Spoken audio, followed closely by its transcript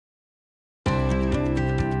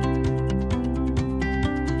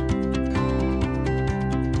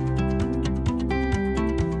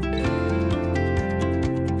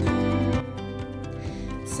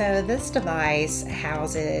So this device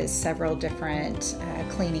houses several different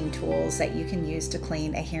cleaning tools that you can use to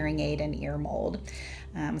clean a hearing aid and ear mold.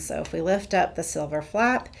 So if we lift up the silver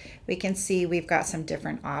flap, we can see we've got some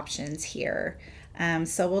different options here.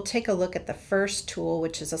 So we'll take a look at the first tool,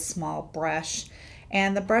 which is a small brush.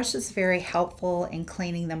 And the brush is very helpful in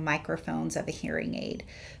cleaning the microphones of a hearing aid.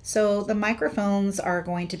 So the microphones are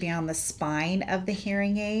going to be on the spine of the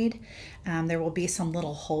hearing aid. There will be some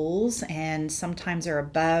little holes, and sometimes they're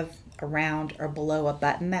above, around, or below a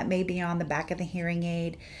button that may be on the back of the hearing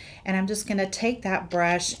aid. And I'm just going to take that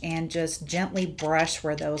brush and just gently brush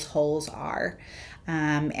where those holes are.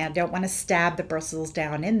 And I don't want to stab the bristles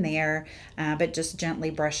down in there, but just gently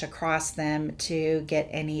brush across them to get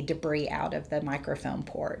any debris out of the microphone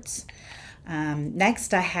ports.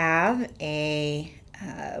 Next, I have a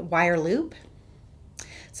wire loop.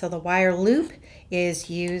 So the wire loop is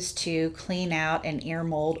used to clean out an ear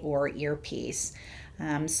mold or earpiece.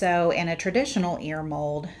 So in a traditional ear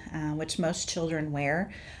mold, which most children wear,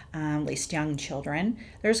 at least young children,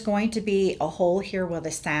 there's going to be a hole here where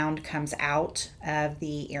the sound comes out of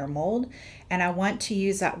the ear mold, and I want to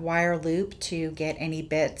use that wire loop to get any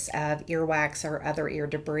bits of earwax or other ear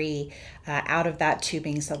debris out of that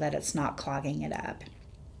tubing so that it's not clogging it up.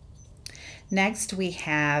 Next, we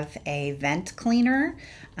have a vent cleaner.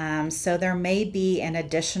 So there may be an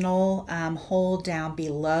additional hole down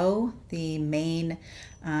below the main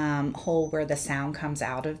hole where the sound comes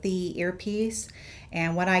out of the earpiece.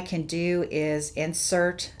 And what I can do is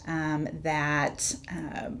insert that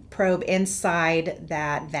probe inside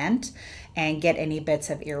that vent and get any bits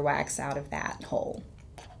of earwax out of that hole.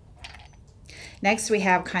 Next, we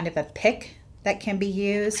have kind of a pick that can be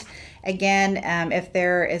used. Again, if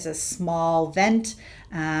there is a small vent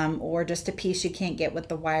or just a piece you can't get with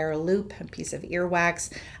the wire loop, a piece of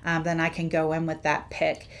earwax, then I can go in with that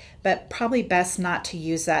pick. But probably best not to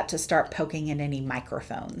use that to start poking in any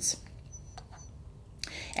microphones.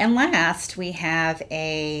 And last, we have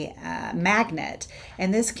a magnet,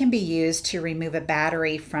 and this can be used to remove a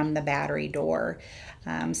battery from the battery door.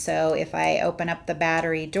 So if I open up the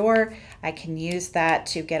battery door, I can use that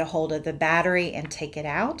to get a hold of the battery and take it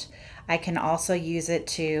out. I can also use it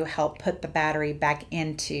to help put the battery back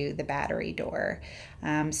into the battery door.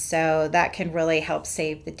 So that can really help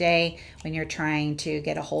save the day when you're trying to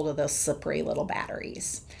get a hold of those slippery little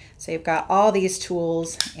batteries. So you've got all these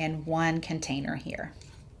tools in one container here.